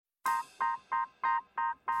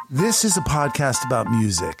This is a podcast about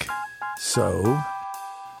music. So,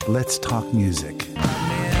 let's talk music.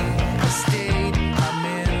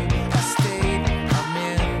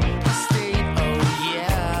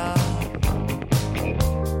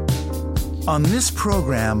 On this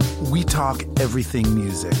program, we talk everything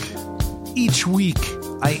music. Each week,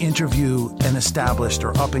 I interview an established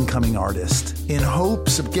or up-and-coming artist in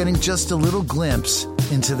hopes of getting just a little glimpse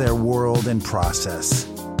into their world and process,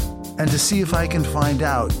 and to see if I can find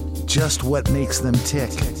out just what makes them tick.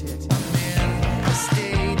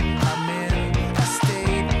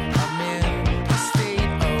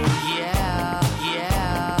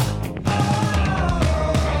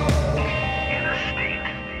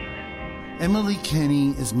 Emily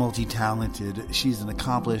Kinney is multi-talented. She's an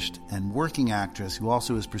accomplished and working actress who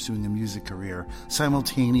also is pursuing a music career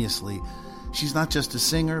simultaneously. She's not just a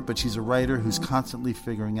singer, but she's a writer who's constantly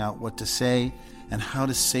figuring out what to say and how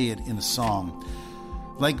to say it in a song.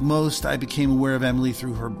 Like most, I became aware of Emily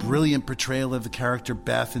through her brilliant portrayal of the character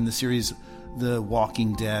Beth in the series The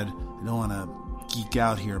Walking Dead. I don't want to geek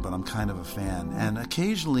out here, but I'm kind of a fan. And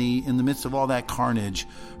occasionally, in the midst of all that carnage,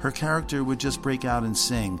 her character would just break out and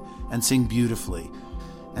sing beautifully.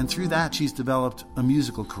 And through that, she's developed a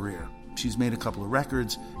musical career. She's made a couple of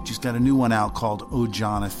records. She's got a new one out called Oh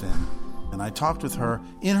Jonathan. And I talked with her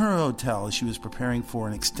in her hotel as she was preparing for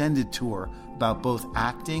an extended tour about both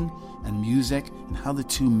acting and music and how the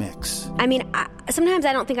two mix. I mean, sometimes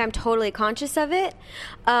I don't think I'm totally conscious of it,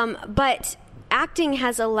 but acting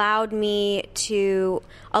has allowed me to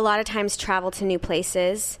a lot of times travel to new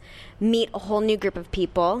places, meet a whole new group of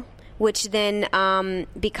people, which then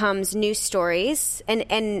becomes new stories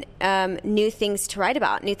and new things to write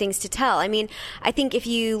about, new things to tell. I mean, I think if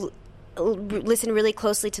you listen really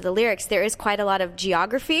closely to the lyrics, there is quite a lot of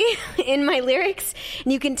geography in my lyrics,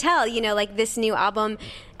 and you can tell, like this new album,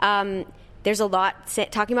 there's a lot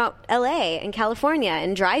talking about LA and California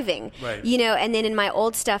and driving, right. And then in my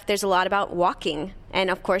old stuff, there's a lot about walking and,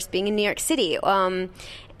 of course, being in New York City. And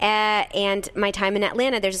my time in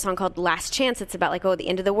Atlanta, there's a song called Last Chance. It's about the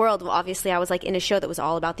end of the world. Well, obviously, I was in a show that was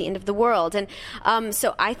all about the end of the world. And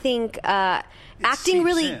so I think acting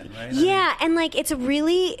really, in, right? yeah. And it's a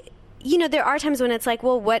really, there are times when it's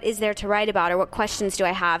well, what is there to write about, or what questions do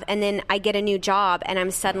I have? And then I get a new job and I'm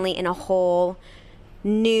suddenly in a whole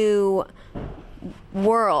new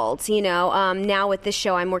world, now with this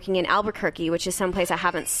show I'm working in Albuquerque, which is someplace I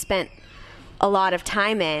haven't spent a lot of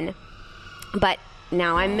time in, but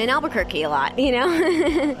now I'm in Albuquerque a lot,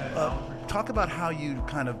 Talk about how you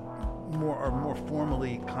kind of more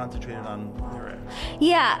formally concentrated on lyrics.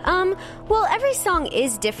 Yeah, well, every song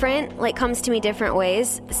is different, comes to me different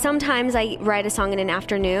ways. Sometimes I write a song in an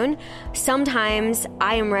afternoon. Sometimes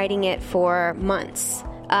I am writing it for months.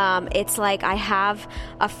 It's I have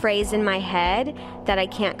a phrase in my head that I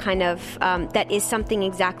can't that is something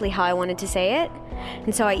exactly how I wanted to say it.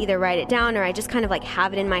 And so I either write it down or I just kind of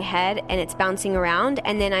have it in my head and it's bouncing around,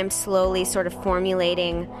 and then I'm slowly sort of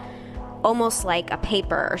formulating almost like a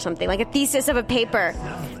paper or something, like a thesis of a paper.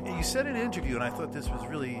 You said in an interview, and I thought this was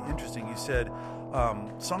really interesting, you said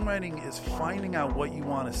songwriting is finding out what you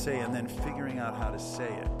want to say and then figuring out how to say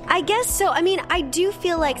it. I guess so. I mean, I do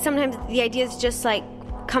feel sometimes the ideas just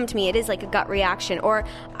come to me. It is a gut reaction, or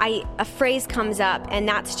a phrase comes up and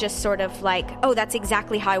that's just sort of oh, that's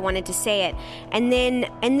exactly how I wanted to say it, and then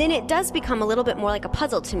it does become a little bit more like a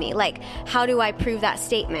puzzle to me, how do I prove that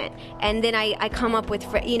statement? And then I come up with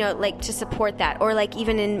to support that, or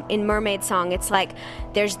even in Mermaid Song, it's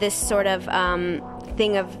there's this sort of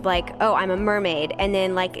thing of oh, I'm a mermaid, and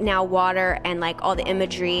then now water and all the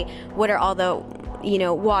imagery, what are all the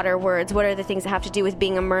water words, what are the things that have to do with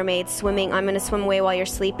being a mermaid, swimming, I'm going to swim away while you're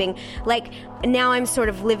sleeping. Now I'm sort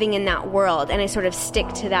of living in that world, and I sort of stick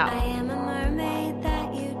to that. I am a mermaid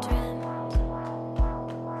that you dreamt,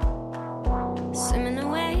 swimming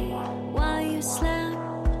away while you slept.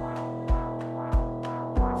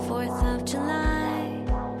 4th of July,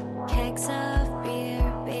 kegs of beer,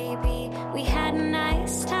 baby, we had a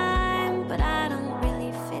nice time, but I don't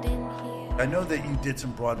really fit in here. I know that you did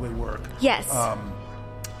some Broadway work. Yes.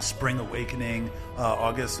 Spring Awakening,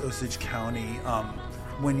 August Osage County.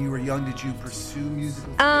 When you were young, did you pursue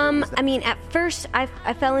musical theater? I mean, at first I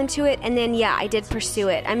fell into it, and then, yeah, I did pursue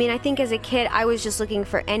it. I mean, I think as a kid, I was just looking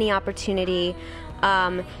for any opportunity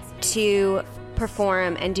to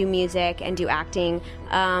perform and do music and do acting.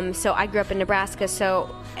 So I grew up in Nebraska,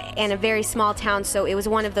 and a very small town, so it was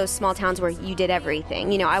one of those small towns where you did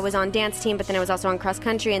everything. I was on dance team, but then I was also on cross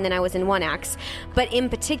country, and then I was in one acts. But in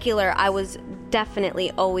particular, I was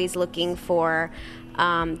definitely always looking for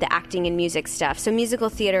the acting and music stuff. So musical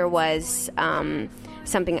theater was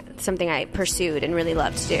something I pursued and really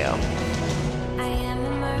loved to do. I am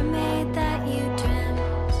a mermaid that you dreamt,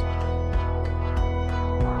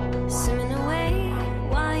 swimming away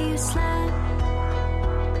while you slept.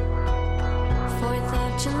 4th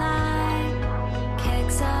of July,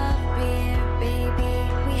 kegs of beer, baby.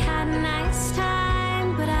 We had a nice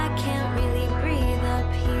time, but I can't really breathe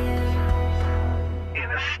up here. In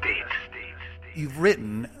a state. You've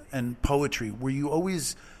written and poetry. Were you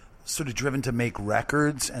always sort of driven to make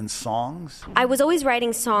records and songs? I was always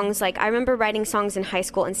writing songs. Like, I remember writing songs in high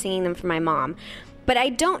school and singing them for my mom. But I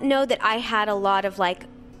don't know that I had a lot of, like,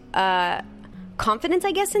 confidence,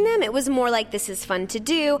 I guess, in them. It was more like, this is fun to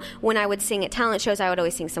do. When I would sing at talent shows, I would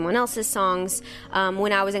always sing someone else's songs.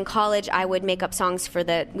 When I was in college, I would make up songs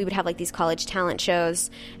we would have like these college talent shows,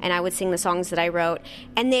 and I would sing the songs that I wrote.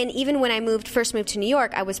 And then even when I first moved to New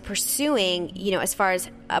York, I was pursuing, as far as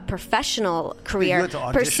a professional career, you had to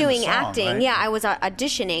audition pursuing the song, acting. right? Yeah, I was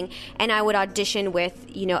auditioning, and I would audition with,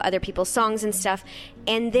 other people's songs and stuff.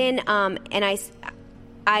 And then,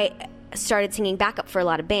 I started singing backup for a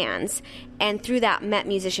lot of bands, and through that met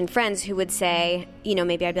musician friends who would say,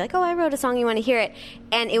 maybe I'd be like, oh, I wrote a song, you want to hear it?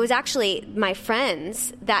 And it was actually my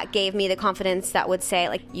friends that gave me the confidence that would say,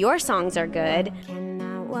 like, your songs are good.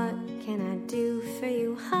 What can I do for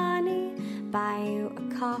you, honey? Buy you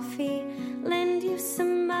a coffee, lend you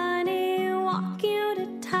some money, walk you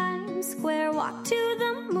to Times Square, walk to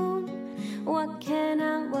the moon. What can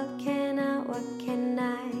I? What can I? What can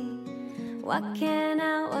I? What can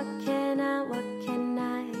I? What can I? What can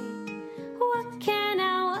I? What can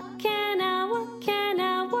I? What can I? What can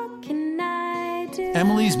I? What can I do?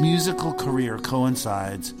 Emily's musical career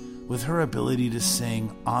coincides with her ability to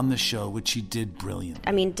sing on the show, which she did brilliant.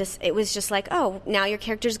 I mean, it was just like, oh, now your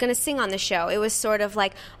character's going to sing on the show. It was sort of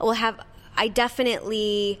like, I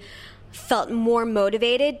definitely felt more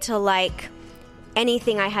motivated to, like,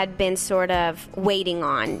 anything I had been sort of waiting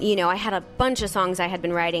on. I had a bunch of songs I had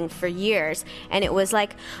been writing for years, and it was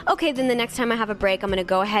like, okay, then the next time I have a break, I'm going to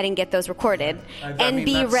go ahead and get those recorded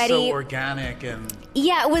be that's ready. So organic and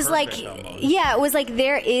yeah, it was like, almost. yeah, it was like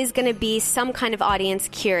there is going to be some kind of audience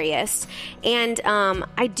curious, and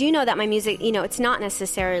I do know that my music, it's not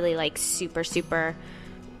necessarily like super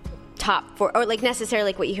top or like necessarily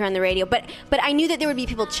like what you hear on the radio, but I knew that there would be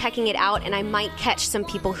people checking it out, and I might catch some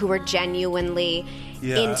people who were genuinely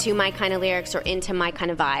into my kind of lyrics or into my kind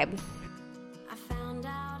of vibe.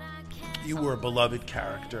 You were a beloved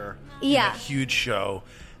character in a huge show,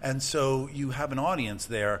 and so you have an audience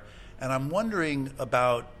there, and I'm wondering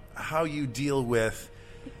about how you deal with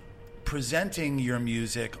presenting your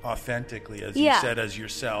music authentically, as you said, as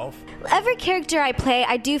yourself. Every character I play,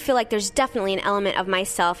 I do feel like there's definitely an element of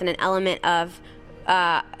myself and an element of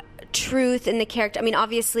truth in the character. I mean,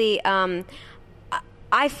 obviously,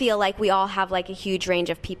 I feel like we all have like a huge range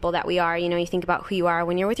of people that we are. You think about who you are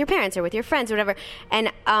when you're with your parents or with your friends or whatever.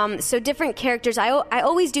 And so different characters, I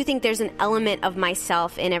always do think there's an element of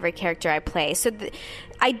myself in every character I play. So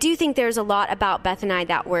I do think there's a lot about Beth and I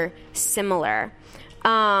that were similar.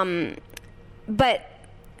 But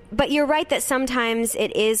you're right that sometimes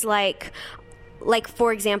it is like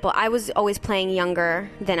for example, I was always playing younger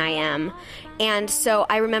than I am. And so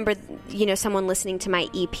I remember, someone listening to my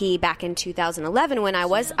EP back in 2011 when I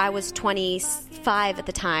was 25 at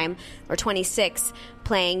the time, or 26,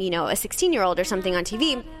 playing, a 16-year-old or something on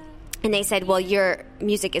TV. And they said, well, your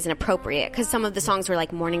music isn't appropriate, because some of the songs were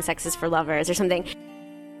like Morning Sex is for Lovers or something.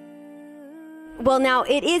 Well, now,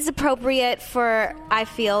 it is appropriate for, I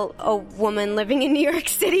feel, a woman living in New York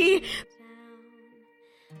City.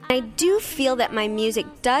 I do feel that my music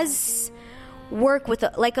does work with,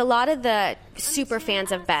 like, a lot of the super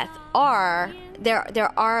fans of Beth are,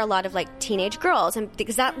 there are a lot of, like, teenage girls, and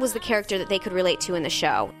because that was the character that they could relate to in the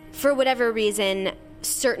show. For whatever reason,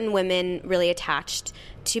 certain women really attached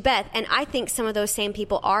to Beth, and I think some of those same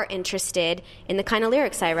people are interested in the kind of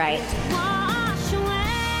lyrics I write.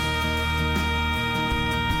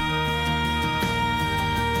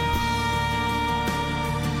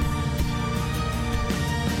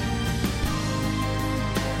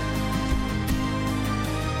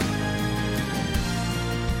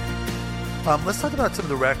 Let's talk about some of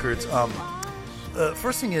the records.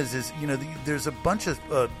 First thing is there's a bunch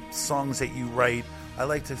of songs that you write. I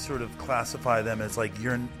like to sort of classify them as like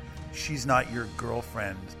she's not your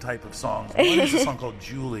girlfriend type of songs. One is a song called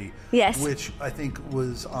Julie, yes, which I think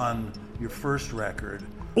was on your first record.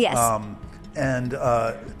 Yes. And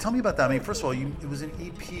tell me about that. I mean, first of all, it was an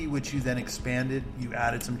EP which you then expanded. You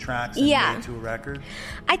added some tracks and made it to a record.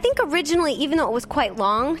 I think originally, even though it was quite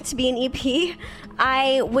long to be an EP,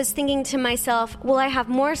 I was thinking to myself, well, I have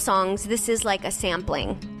more songs. This is like a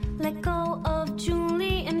sampling. Let go of Julie.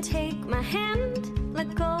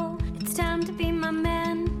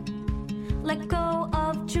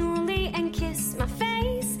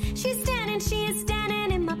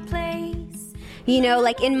 You know,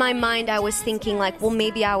 like in my mind, I was thinking like, well,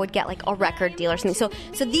 maybe I would get like a record deal or something.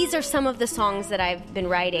 So these are some of the songs that I've been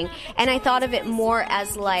writing, and I thought of it more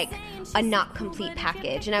as like a not complete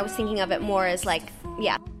package, and I was thinking of it more as like,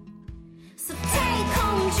 yeah. So take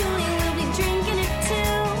home, Julie, we'll be drinking it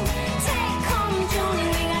too. Take home,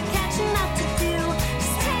 Julie, we got catching up to do.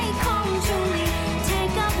 Just take home, Julie,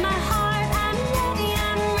 take up my heart.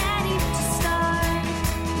 I'm ready to start.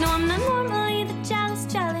 No, I'm not normally the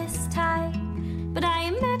jealous type, but I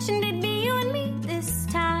imagined it'd be you and me this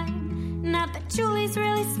time. Not that Julie's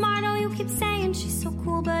really smart, oh, you keep saying she's so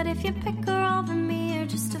cool, but if you pick her over me, you're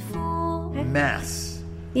just a fool. Mess.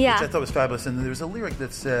 Yeah. Which I thought was fabulous. And there's a lyric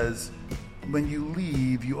that says, when you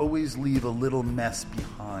leave, you always leave a little mess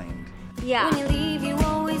behind. Yeah. When you leave, you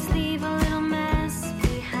always leave a little mess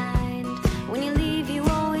behind. When you leave, you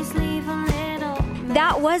always leave a little mess.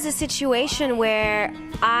 That was a situation where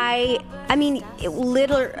I mean,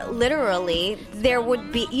 literally, there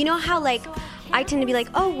would be, you know how like, I tend to be like,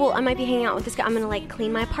 oh, well, I might be hanging out with this guy. I'm going to like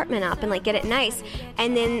clean my apartment up and like get it nice.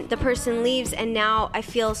 And then the person leaves, and now I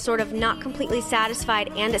feel sort of not completely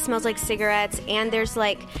satisfied, and it smells like cigarettes, and there's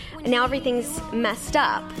like, now everything's messed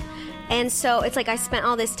up. And so it's like I spent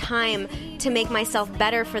all this time to make myself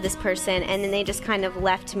better for this person, and then they just kind of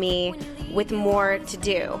left me with more to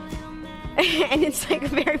do. And it's like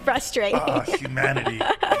very frustrating. Ah, humanity.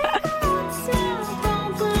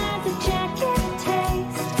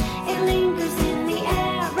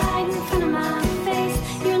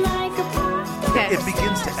 It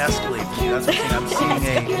begins to escalate for me. That's the thing. I'm seeing a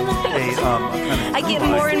kind of. I get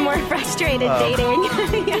more and more frustrated dating.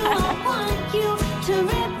 Yeah. I want you to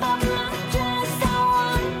rip up my dress. I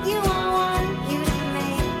want you to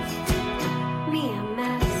make me a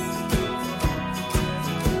mess.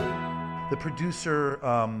 The producer,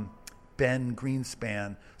 Ben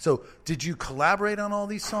Greenspan. So, did you collaborate on all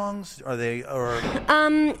these songs? Are they or?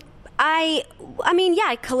 I mean, yeah,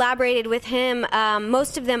 I collaborated with him.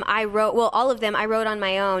 Most of them I wrote, well, all of them I wrote on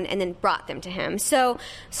my own and then brought them to him. So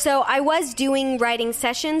I was doing writing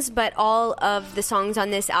sessions, but all of the songs on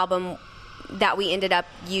this album that we ended up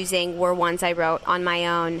using were ones I wrote on my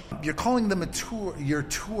own. You're calling them your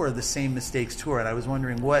tour, the Same Mistakes Tour, and I was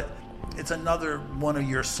wondering it's another one of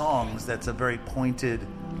your songs that's a very pointed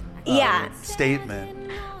statement.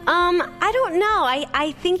 I don't know.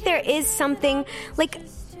 I think there is something, like,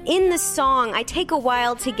 in the song, I take a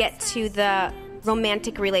while to get to the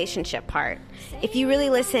romantic relationship part. If you really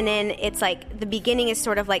listen in, it's like the beginning is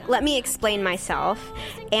sort of like, let me explain myself,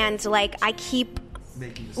 and like I keep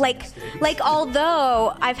like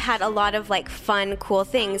although I've had a lot of like fun, cool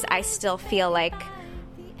things, I still feel like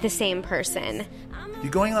the same person. You're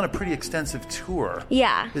going on a pretty extensive tour.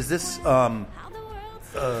 Yeah. Is this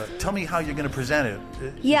tell me how you're going to present it.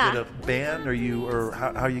 Yeah. Is it a band or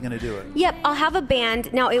how are you going to do it? Yep, I'll have a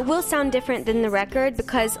band. Now, it will sound different than the record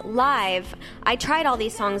because live, I tried all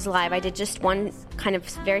these songs live. I did just one kind of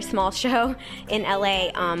very small show in LA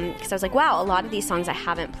because I was like, wow, a lot of these songs I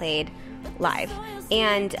haven't played live.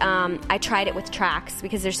 And I tried it with tracks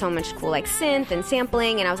because there's so much cool like synth and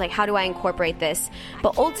sampling, and I was like, how do I incorporate this?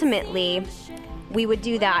 But ultimately, we would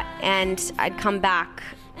do that, and I'd come back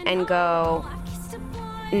and go,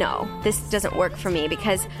 no, this doesn't work for me,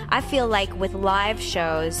 because I feel like with live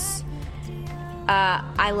shows,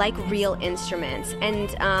 I like real instruments, and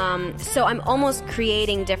so I'm almost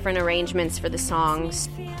creating different arrangements for the songs.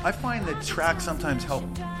 I find that tracks sometimes help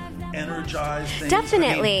energize things.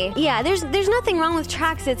 Definitely. I mean, yeah, there's nothing wrong with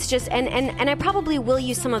tracks. It's just, and I probably will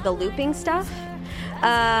use some of the looping stuff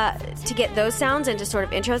to get those sounds and to sort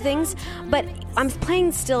of intro things, but I'm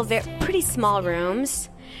playing still pretty small rooms.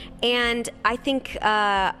 And I think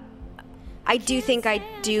I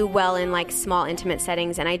do well in like small intimate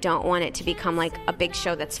settings, and I don't want it to become like a big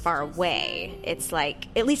show that's far away. It's like,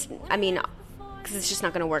 at least, I mean, because it's just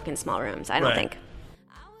not going to work in small rooms, I don't think.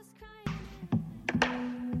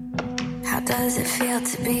 How does it feel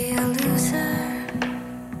to be a loser?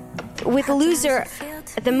 With Loser,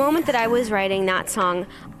 at the moment that I was writing that song,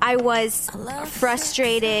 I was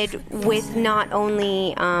frustrated with not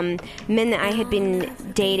only men that I had been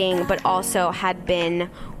dating, but also had been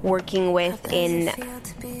working with in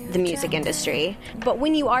the music industry. But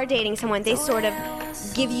when you are dating someone, they sort of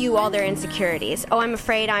give you all their insecurities. Oh, I'm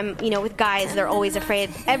afraid with guys, they're always afraid.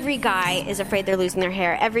 Every guy is afraid they're losing their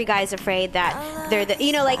hair. Every guy is afraid that they're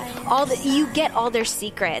you get all their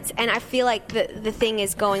secrets. And I feel like the thing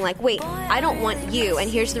is going like, wait, I don't want you, and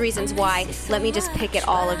here's the reasons why. Let me just pick at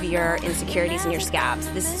all of your insecurities and your scabs.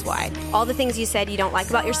 This is why. All the things you said you don't like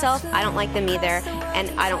about yourself, I don't like them either, and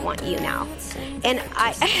I don't want you now. And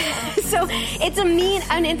so it's a mean,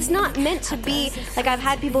 and it's not meant to be, like, I've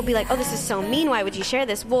had people be like, oh, this is so mean, why would you share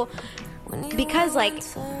this? Well, because, like,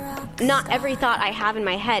 not every thought I have in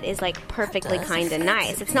my head is, like, perfectly kind and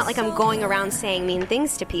nice. It's not like I'm going around saying mean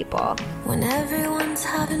things to people. When everyone's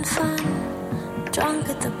having fun, drunk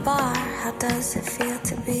at the bar, how does it feel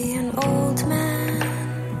to be an old man?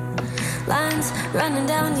 Lines running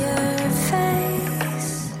down your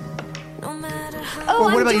face, no matter how... Oh,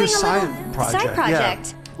 what I'm about doing your a side project? Side project.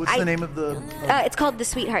 Yeah. What's the name of the... it's called The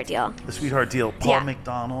Sweetheart Deal. The Sweetheart Deal. Paul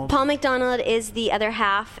McDonald. Paul McDonald is the other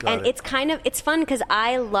half. It's it's fun because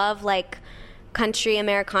I love, like, country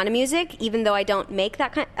Americana music, even though I don't make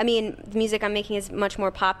that kind... I mean, the music I'm making is much more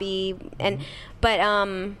poppy, but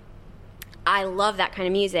I love that kind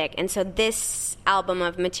of music. And so this album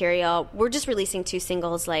of material, we're just releasing 2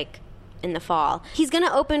 singles, like, in the fall. He's going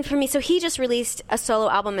to open for me. So he just released a solo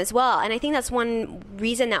album as well. And I think that's one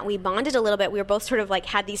reason that we bonded a little bit. We were both sort of like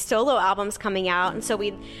had these solo albums coming out. And so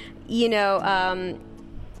we'd,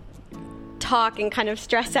 talk and kind of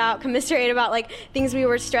stress out, commiserate about like things we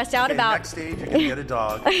were stressed out about. Next stage, you're going to get a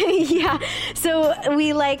dog. Yeah. So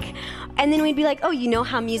we and then we'd be like, oh, you know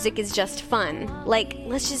how music is just fun. Like,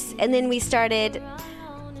 and then we started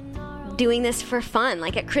doing this for fun.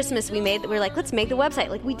 Like at Christmas we were like, let's make the website.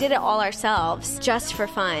 Like we did it all ourselves just for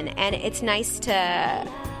fun. And it's nice to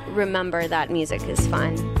remember that music is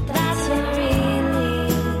fun. That's when we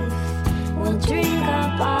leave. We'll drink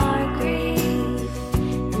up our grief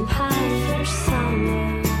and pine for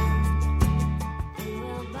summer. And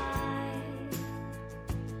we'll buy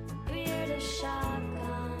a beard, a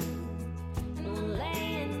shotgun, and we'll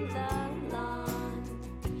lay in the lawn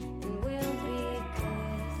and we'll be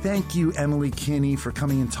good. Thank you, Emily Kinney, for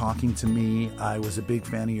coming and talking to me. I was a big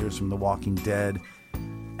fan of yours from The Walking Dead.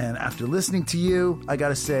 And after listening to you, I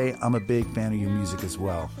gotta say, I'm a big fan of your music as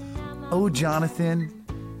well. Oh, Jonathan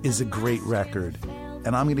is a great record.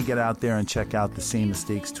 And I'm gonna get out there and check out the Same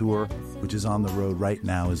Mistakes tour, which is on the road right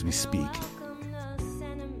now as we speak.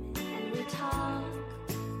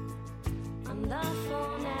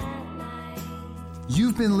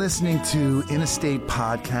 You've been listening to In a State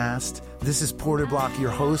Podcast. This is Porter Block, your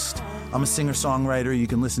host. I'm a singer-songwriter. You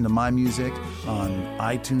can listen to my music on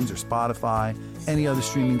iTunes or Spotify, any other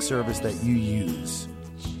streaming service that you use.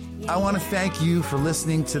 I want to thank you for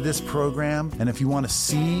listening to this program. And if you want to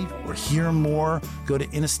see or hear more, go to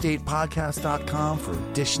inastatepodcast.com for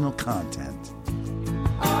additional content.